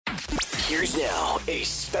Here's now a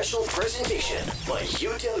special presentation by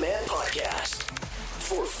Utah Man Podcast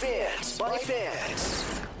for fans by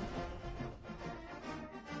fans.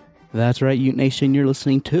 That's right, Ute Nation. You're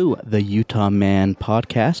listening to the Utah Man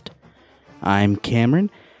Podcast. I'm Cameron,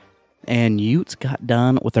 and Utes got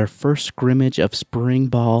done with our first scrimmage of spring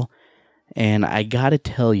ball. And I gotta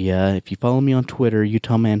tell you, if you follow me on Twitter,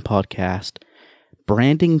 Utah Man Podcast,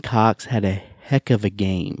 Brandon Cox had a heck of a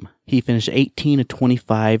game. He finished 18 of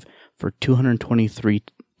 25 for 223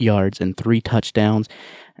 yards and 3 touchdowns.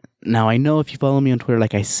 Now, I know if you follow me on Twitter,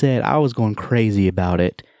 like I said, I was going crazy about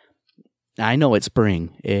it. I know it's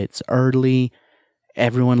spring. It's early.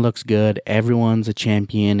 Everyone looks good. Everyone's a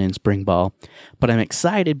champion in spring ball. But I'm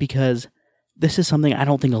excited because this is something I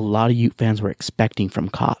don't think a lot of Ute fans were expecting from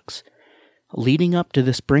Cox. Leading up to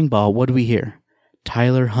the spring ball, what do we hear?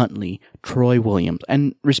 Tyler Huntley, Troy Williams,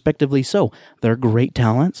 and respectively so. They're great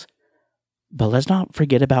talents. But let's not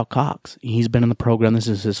forget about Cox. He's been in the program. This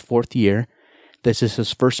is his 4th year. This is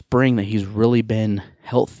his first spring that he's really been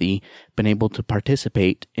healthy, been able to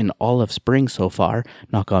participate in all of spring so far,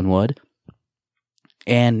 knock on wood.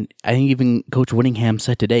 And I think even Coach Whittingham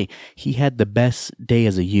said today, he had the best day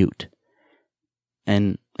as a Ute.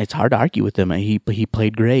 And it's hard to argue with him. He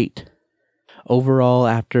played great. Overall,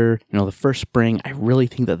 after the first spring, I really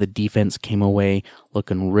think that the defense came away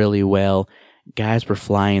looking really well. Guys were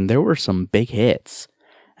flying. There were some big hits.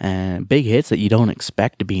 Big hits that you don't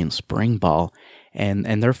expect to be in spring ball.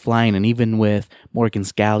 And they're flying. And even with Morgan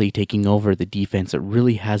Scally taking over the defense, it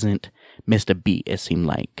really hasn't missed a beat, it seemed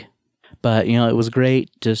like. But, it was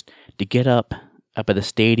great just to get up at the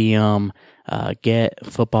stadium, get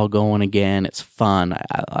football going again. It's fun.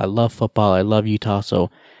 I love football. I love Utah.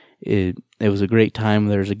 So it was a great time.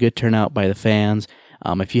 There's a good turnout by the fans.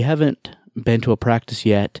 If you haven't been to a practice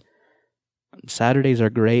yet, Saturdays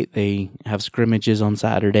are great. They have scrimmages on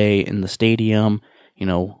Saturday in the stadium,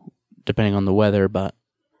 depending on the weather, but,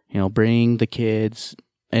 bring the kids.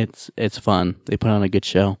 It's fun. They put on a good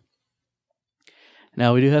show.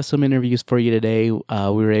 Now, we do have some interviews for you today. We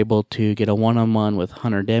were able to get a one-on-one with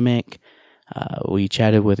Hunter Demick. We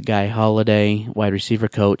chatted with Guy Holiday, wide receiver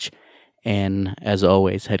coach, and as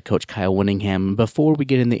always, head coach Kyle Whittingham. Before we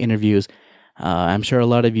get in the interviews, I'm sure a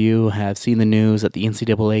lot of you have seen the news that the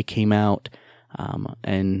NCAA came out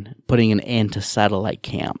and putting an end to satellite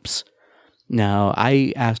camps. Now,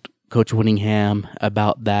 I asked Coach Whittingham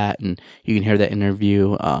about that, and you can hear that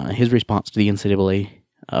interview, his response to the NCAA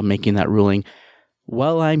making that ruling.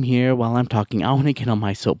 While I'm here, while I'm talking, I want to get on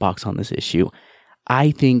my soapbox on this issue.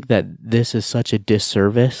 I think that this is such a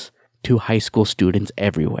disservice to high school students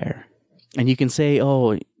everywhere. And you can say,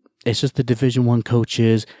 oh, it's just the Division I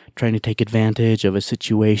coaches trying to take advantage of a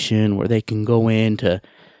situation where they can go into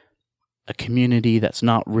a community that's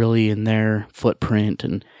not really in their footprint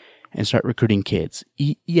and start recruiting kids.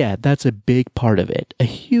 Yeah, that's a big part of it, a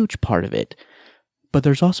huge part of it. But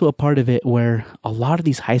there's also a part of it where a lot of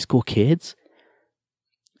these high school kids,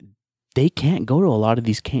 they can't go to a lot of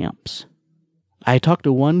these camps. I talked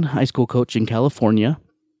to one high school coach in California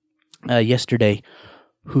yesterday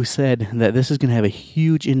who said that this is going to have a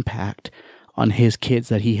huge impact on his kids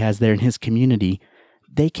that he has there in his community.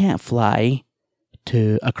 They can't fly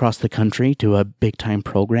to across the country to a big-time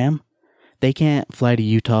program. They can't fly to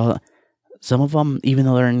Utah. Some of them, even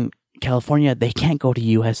though they're in California, they can't go to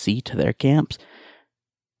USC to their camps.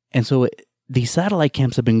 And so these satellite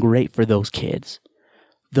camps have been great for those kids.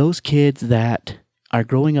 Those kids that are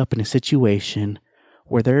growing up in a situation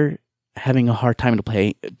where they're having a hard time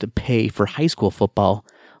to pay for high school football,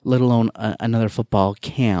 let alone another football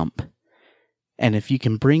camp. And if you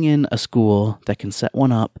can bring in a school that can set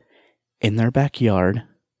one up in their backyard,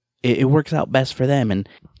 it works out best for them. And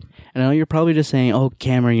I know you're probably just saying, oh,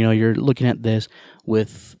 Cameron, you're looking at this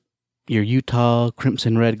with your Utah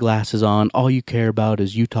Crimson Red glasses on. All you care about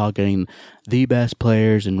is Utah getting the best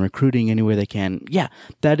players and recruiting anywhere they can. Yeah,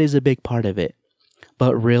 that is a big part of it.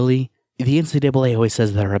 But really, the NCAA always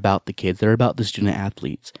says they're about the kids. They're about the student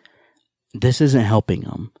athletes. This isn't helping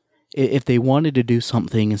them. If they wanted to do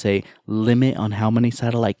something and say limit on how many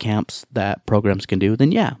satellite camps that programs can do,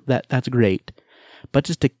 then yeah, that's great. But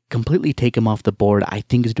just to completely take them off the board, I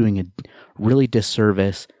think is doing a really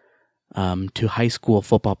disservice to high school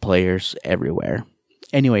football players everywhere.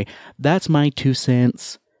 Anyway, that's my 2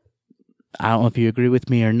 cents. I don't know if you agree with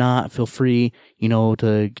me or not. Feel free,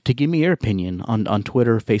 to give me your opinion on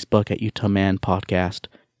Twitter, Facebook at Utah Man Podcast.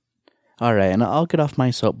 All right, and I'll get off my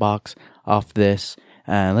soapbox off this.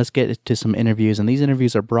 Let's get to some interviews, and these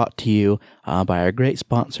interviews are brought to you by our great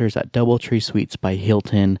sponsors at DoubleTree Suites by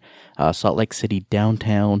Hilton, Salt Lake City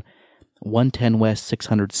downtown. 110 West,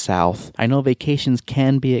 600 South. I know vacations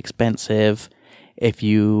can be expensive. If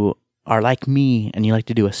you are like me and you like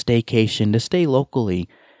to do a staycation, to stay locally,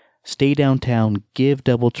 stay downtown, give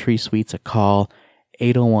DoubleTree Suites a call,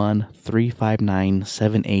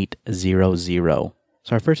 801-359-7800.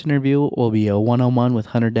 So our first interview will be a one-on-one with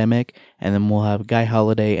Hunter Demick, and then we'll have Guy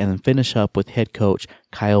Holiday, and then finish up with head coach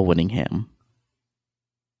Kyle Whittingham.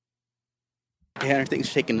 Hey, Hunter, thanks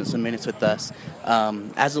for taking some minutes with us.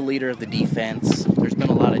 As a leader of the defense, there's been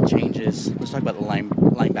a lot of changes. Let's talk about the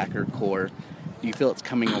linebacker core. Do you feel it's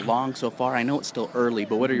coming along so far? I know it's still early,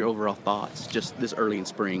 but what are your overall thoughts just this early in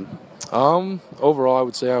spring? Overall, I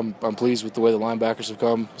would say I'm pleased with the way the linebackers have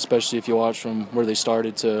come, especially if you watch from where they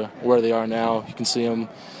started to where they are now. You can see them;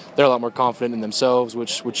 they're a lot more confident in themselves,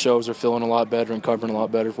 which shows they're feeling a lot better and covering a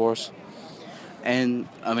lot better for us. And,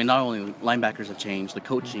 I mean, not only linebackers have changed, the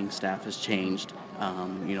coaching staff has changed,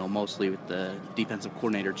 mostly with the defensive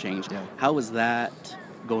coordinator change. Yeah. How is that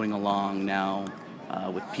going along now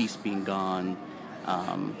with Peace being gone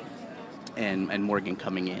and Morgan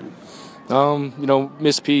coming in?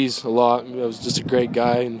 Miss Pease a lot. He was just a great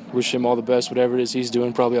guy, and wish him all the best, whatever it is he's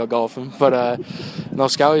doing, probably out golfing. But,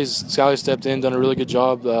 Scally stepped in, done a really good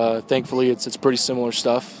job. Thankfully, it's pretty similar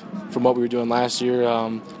stuff from what we were doing last year. A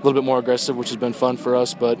little bit more aggressive, which has been fun for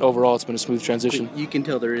us, but overall it's been a smooth transition. You can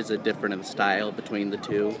tell there is a difference of style between the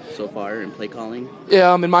two so far in play calling?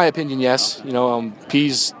 Yeah, in my opinion, yes.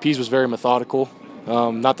 Pease was very methodical.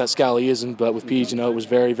 Not that Scally isn't, but with Pease, it was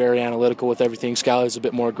very, very analytical with everything. Scally's a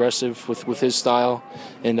bit more aggressive with his style,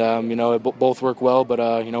 and both work well. But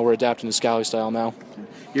we're adapting to Scally's style now.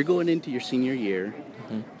 You're going into your senior year.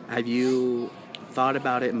 Mm-hmm. Have you thought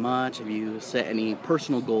about it much? Have you set any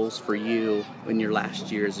personal goals for you in your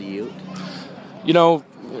last year as a Ute?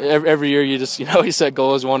 Every year you just you set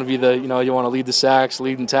goals. You want to be you want to lead the sacks,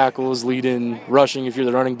 lead in tackles, lead in rushing if you're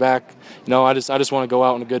the running back. I just want to go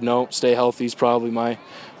out on a good note. Stay healthy is probably my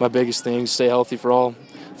biggest thing. Stay healthy for all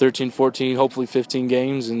 13, 14, hopefully 15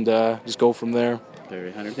 games, and just go from there.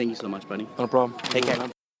 Very, Hunter. Thank you so much, buddy. No problem. Take care.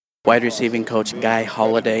 Wide receiving coach Guy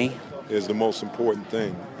Holiday is the most important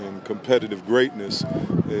thing, and competitive greatness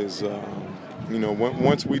is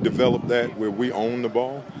once we develop that where we own the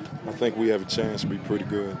ball, I think we have a chance to be pretty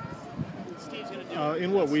good.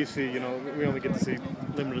 In what we see, we only get to see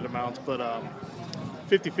limited amounts, but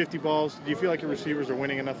 50-50 balls, do you feel like your receivers are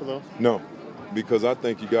winning enough of those? No, because I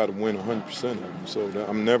think you got to win 100% of them, so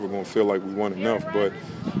I'm never going to feel like we won enough. But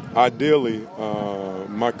ideally,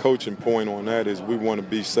 my coaching point on that is we want to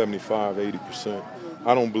be 75-80%.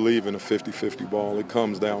 I don't believe in a 50-50 ball. It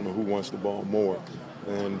comes down to who wants the ball more.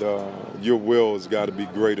 And your will has got to be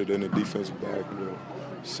greater than the defensive back will.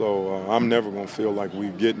 So I'm never going to feel like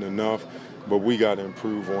we're getting enough, but we got to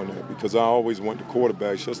improve on that because I always want the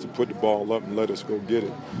quarterbacks just to put the ball up and let us go get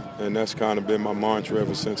it. And that's kind of been my mantra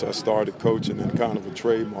ever since I started coaching and kind of a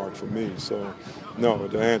trademark for me. So, no,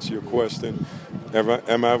 to answer your question,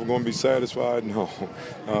 am I ever going to be satisfied? No.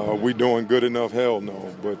 Are we doing good enough? Hell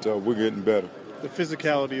no, but we're getting better. The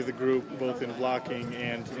physicality of the group, both in blocking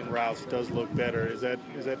and in routes, does look better. Is that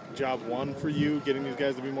job one for you, getting these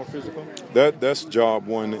guys to be more physical? That's job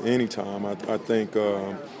one anytime. I think,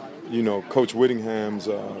 Coach Whittingham's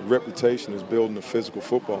reputation is building a physical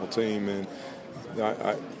football team. And,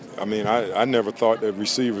 I never thought that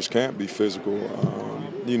receivers can't be physical.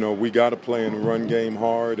 We got to play in the run game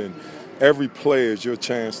hard, and every play is your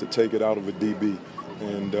chance to take it out of a DB.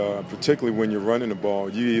 And particularly when you're running the ball,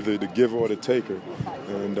 you either the giver or the taker.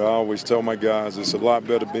 And I always tell my guys it's a lot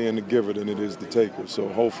better being the giver than it is the taker. So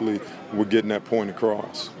hopefully we're getting that point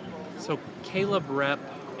across. So Caleb Rep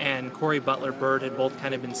and Corey Butler-Bird had both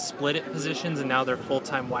kind of been split at positions, and now they're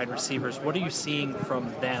full-time wide receivers. What are you seeing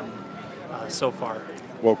from them so far?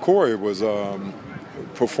 Well, Corey was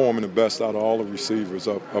performing the best out of all the receivers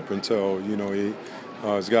up until,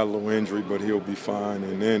 he's got a little injury, but he'll be fine.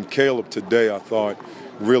 And then Caleb today, I thought,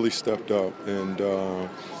 really stepped up. And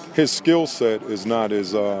his skill set is not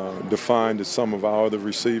as defined as some of our other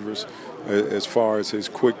receivers as far as his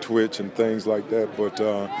quick twitch and things like that. But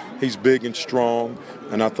he's big and strong,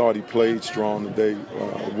 and I thought he played strong today.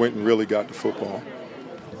 Went and really got the football.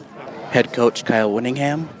 Head coach Kyle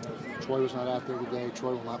Whittingham. Troy was not out there today.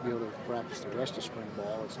 Troy will not be able to practice the rest of spring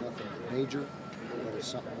ball. It's nothing major. But it's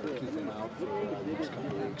something that will keep him out for the next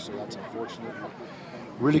couple of weeks, so that's unfortunate.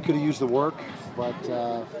 Really could have used the work, but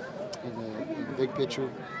in the big picture,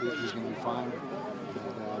 he's going to be fine.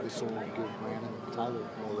 And this will give Brandon and Tyler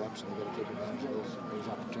more reps, and they've got to take advantage of those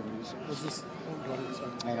opportunities.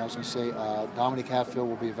 And I was going to say, Dominic Hatfield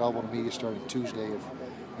will be available to media starting Tuesday if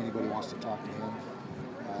anybody wants to talk to him.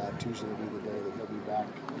 Tuesday will be the day that he'll be back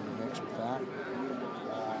in the mix with that.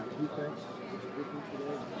 defense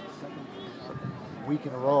week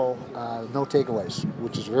in a row, no takeaways,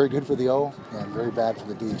 which is very good for the O and very bad for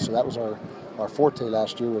the D. So that was our forte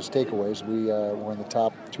last year was takeaways. We were in the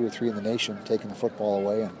top 2 or 3 in the nation taking the football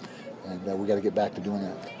away, and we got to get back to doing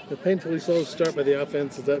that. The painfully slow start by the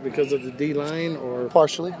offense, is that because of the D line or?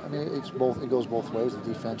 Partially. I mean, it's both. It goes both ways. The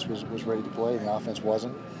defense was ready to play, the offense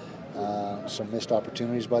wasn't. Some missed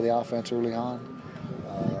opportunities by the offense early on.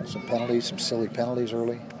 Some penalties, some silly penalties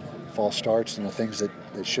early, false starts, things that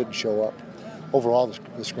shouldn't show up. Overall,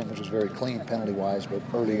 the scrimmage was very clean penalty-wise, but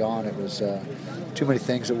early on it was too many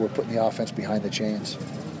things that were putting the offense behind the chains.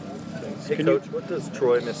 Hey, Coach, what does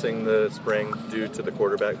Troy missing the spring do to the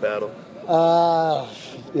quarterback battle?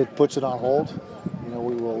 It puts it on hold.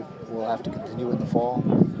 We'll have to continue in the fall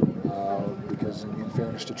because, in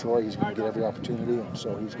fairness to Troy, he's going to get every opportunity, and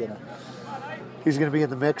so he's going to be in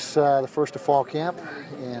the mix the first of fall camp,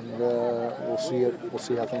 and we'll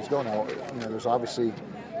see how things go. Now, there's obviously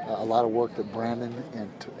a lot of work that Brandon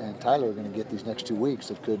and Tyler are going to get these next 2 weeks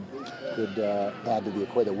that could add to the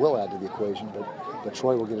equation. That will add to the equation, but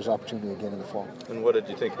Troy will get his opportunity again in the fall. And what did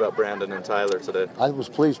you think about Brandon and Tyler today? I was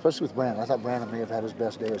pleased, especially with Brandon. I thought Brandon may have had his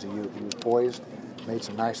best day as a youth. He was poised, made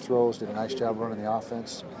some nice throws, did a nice job running the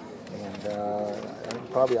offense, and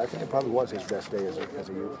I think it probably was his best day as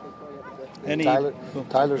a youth. And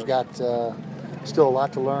Tyler's got still a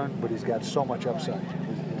lot to learn, but he's got so much upside.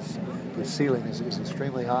 His ceiling is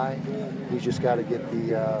extremely high. He's just got to get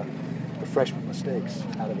the freshman mistakes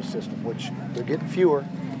out of his system, which they're getting fewer,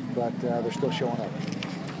 but they're still showing up.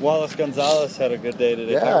 Wallace Gonzalez had a good day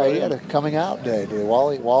today. Yeah, he had a coming out day today.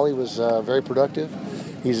 Wally was very productive.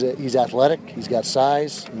 He's athletic. He's got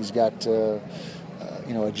size. He's got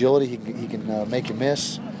agility. He can make you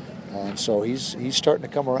miss. And so he's starting to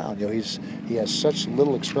come around. He has such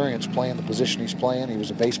little experience playing the position he's playing. He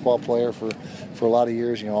was a baseball player for a lot of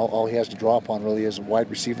years. All he has to draw upon really is wide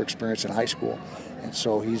receiver experience in high school. And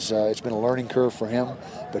so it's been a learning curve for him,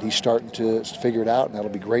 but he's starting to figure it out, and that'll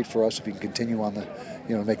be great for us if he can continue on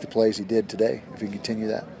make the plays he did today. If he can continue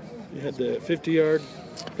that. You had the 50-yard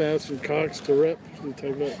pass from Cox to Rep.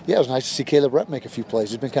 Yeah, it was nice to see Caleb Rep make a few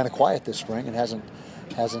plays. He's been kind of quiet this spring and hasn't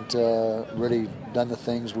really done the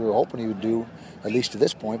things we were hoping he would do, at least to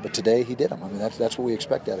this point. But today he did them. I mean, that's what we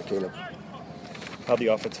expect out of Caleb. How'd the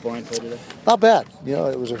offensive line play today? Not bad.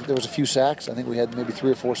 There was a few sacks. I think we had maybe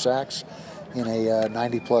 3 or 4 sacks in a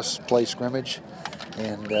 90-plus play scrimmage.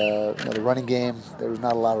 And the running game, there was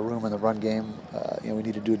not a lot of room in the run game. We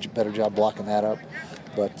need to do a better job blocking that up.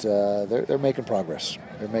 But they're making progress.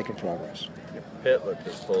 They're making progress. Pit looked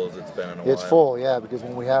as full as it's been in a while. It's full, yeah, because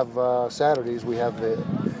when we have Saturdays, we have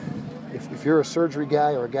if you're a surgery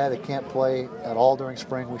guy or a guy that can't play at all during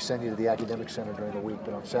spring, we send you to the academic center during the week.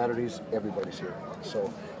 But on Saturdays, everybody's here.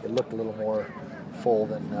 So it looked a little more full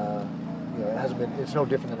than, it hasn't been. It's no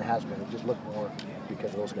different than it has been. It just looked more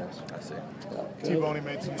because of those guys. I see. Yeah. T-Boney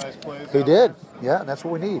made some nice plays. He did, yeah, and that's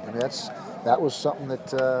what we need. I mean, that was something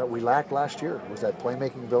that we lacked last year, was that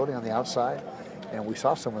playmaking ability on the outside. And we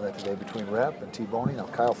saw some of that today between Rep and T-Boney. Now,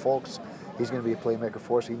 Kyle Folks, he's going to be a playmaker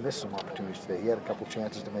for us. He missed some opportunities today. He had a couple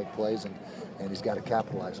chances to make plays, and he's got to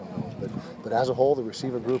capitalize on those. But as a whole, the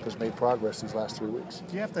receiver group has made progress these last 3 weeks.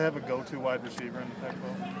 Do you have to have a go-to wide receiver in the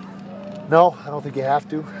Pac-12? No, I don't think you have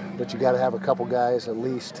to, but you got to have a couple guys at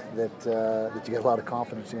least that you get a lot of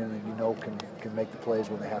confidence in, and can make the plays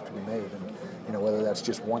when they have to be made. And whether that's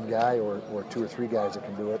just one guy or 2 or 3 guys that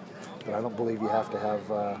can do it. But I don't believe you have to have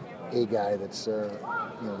a guy that's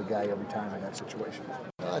the guy every time in that situation.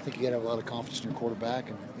 I think you got to have a lot of confidence in your quarterback,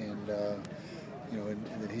 and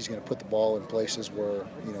that he's going to put the ball in places where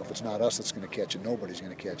if it's not us that's going to catch it, nobody's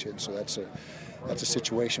going to catch it. And so that's a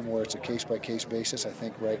situation where it's a case by case basis. I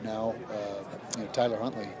think right now, Tyler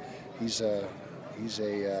Huntley, he's a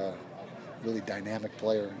really dynamic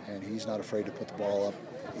player, and he's not afraid to put the ball up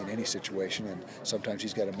in any situation, and sometimes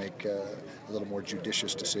he's got to make a little more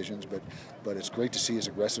judicious decisions, but it's great to see his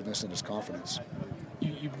aggressiveness and his confidence.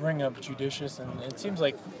 You bring up judicious, and it seems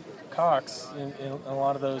like Cox in a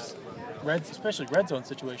lot of those especially red zone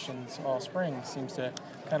situations all spring seems to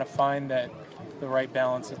kind of find the right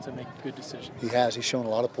balance to make good decisions. He's shown a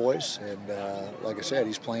lot of poise, and like I said,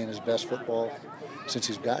 he's playing his best football since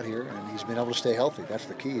he's got here, and he's been able to stay healthy. That's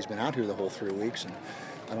the key. He's been out here the whole 3 weeks, and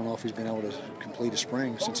I don't know if he's been able to complete a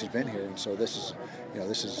spring since he's been here. And so this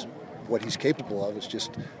is what he's capable of. It's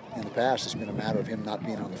just in the past, it's been a matter of him not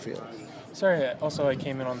being on the field. Sorry, also I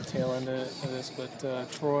came in on the tail end of this, but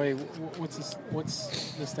Troy, what's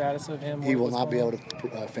the status of him? He will not be able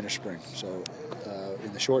to finish spring. So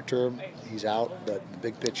in the short term, he's out, but in the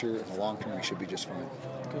big picture, in the long term, he should be just fine.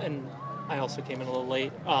 And I also came in a little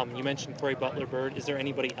late. You mentioned Corey Butler-Bird. Is there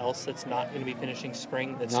anybody else that's not going to be finishing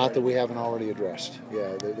spring? Not that we haven't already addressed.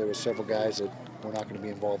 Yeah, there were several guys that were not going to be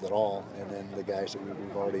involved at all, and then the guys that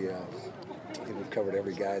we've already, I think we've covered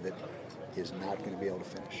every guy that is not going to be able to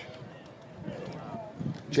finish.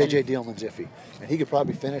 J.J. Dillman's iffy, and he could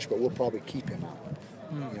probably finish, but we'll probably keep him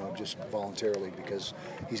out, just voluntarily, because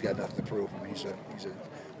he's got nothing to prove. I mean, he's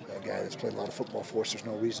a guy that's played a lot of football for us. There's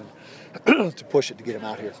no reason to push it to get him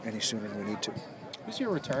out here any sooner than we need to. Who's your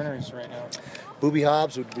returners right now? Booby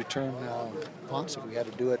Hobbs would return punts if we had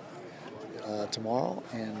to do it tomorrow,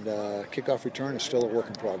 and kickoff return is still a work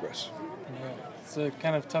in progress. Yeah, it's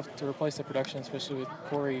kind of tough to replace the production, especially with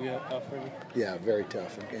Corey out for you. Yeah, very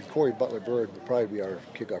tough. And Corey Butler-Bird would probably be our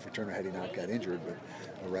kickoff returner had he not got injured, but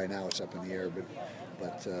right now it's up in the air. But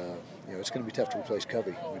it's going to be tough to replace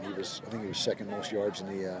Covey. I mean, I think he was second most yards in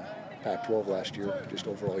the Pac-12 last year, just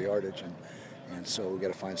overall yardage, and so we got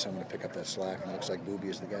to find someone to pick up that slack. And it looks like Booby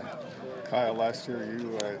is the guy. Kyle, last year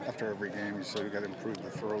you after every game you said you got to improve the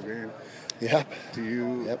throw game. Yep. Do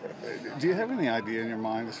you have any idea in your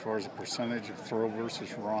mind as far as the percentage of throw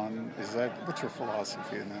versus run? What's your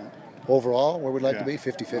philosophy in that? Overall, where we'd like to be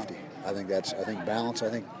 50-50. I think balance. I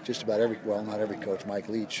think just about not every coach, Mike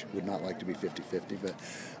Leach, would not like to be 50-50, but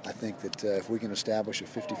I think that if we can establish a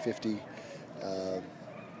 50-50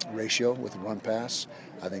 ratio with the run pass,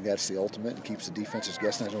 I think that's the ultimate and keeps the defenses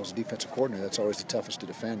guessing. I know as a defensive coordinator, that's always the toughest to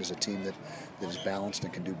defend, is a team that is balanced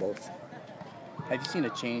and can do both. Have you seen a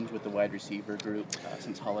change with the wide receiver group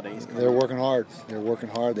since holidays? They're working hard.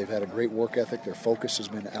 They've had a great work ethic. Their focus has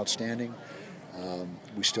been outstanding.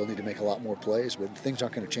 We still need to make a lot more plays, but things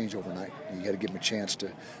aren't going to change overnight. You got to give him a chance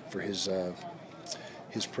for his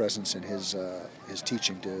presence and his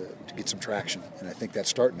teaching to get some traction, and I think that's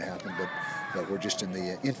starting to happen. But we're just in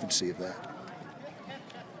the infancy of that.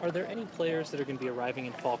 Are there any players that are going to be arriving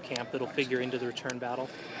in fall camp that'll figure into the return battle?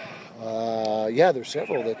 Yeah, there's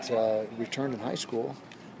several that returned in high school,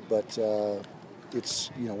 but I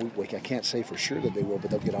can't say for sure that they will, but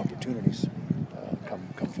they'll get opportunities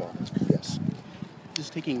come fall. Yes.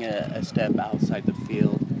 Just taking a step outside the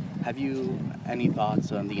field, have you any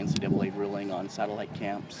thoughts on the NCAA ruling on satellite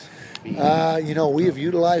camps? We have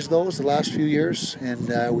utilized those the last few years, and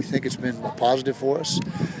we think it's been a positive for us.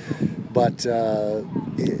 But to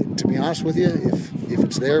be honest with you, if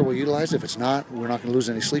it's there, we'll utilize it. If it's not, we're not going to lose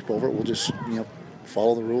any sleep over it. We'll just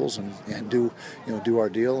follow the rules and do our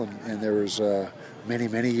deal. And there was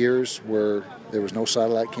many years where there was no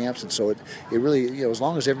satellite camps, and so it really as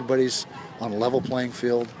long as everybody's on a level playing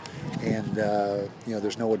field, and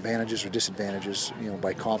there's no advantages or disadvantages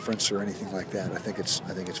by conference or anything like that, I think it's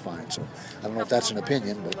fine. So I don't know if that's an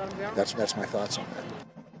opinion, but that's my thoughts on that.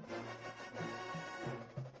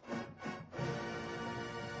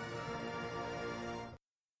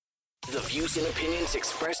 The views and opinions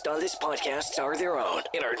expressed on this podcast are their own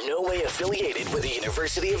and are no way affiliated with the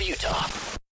University of Utah.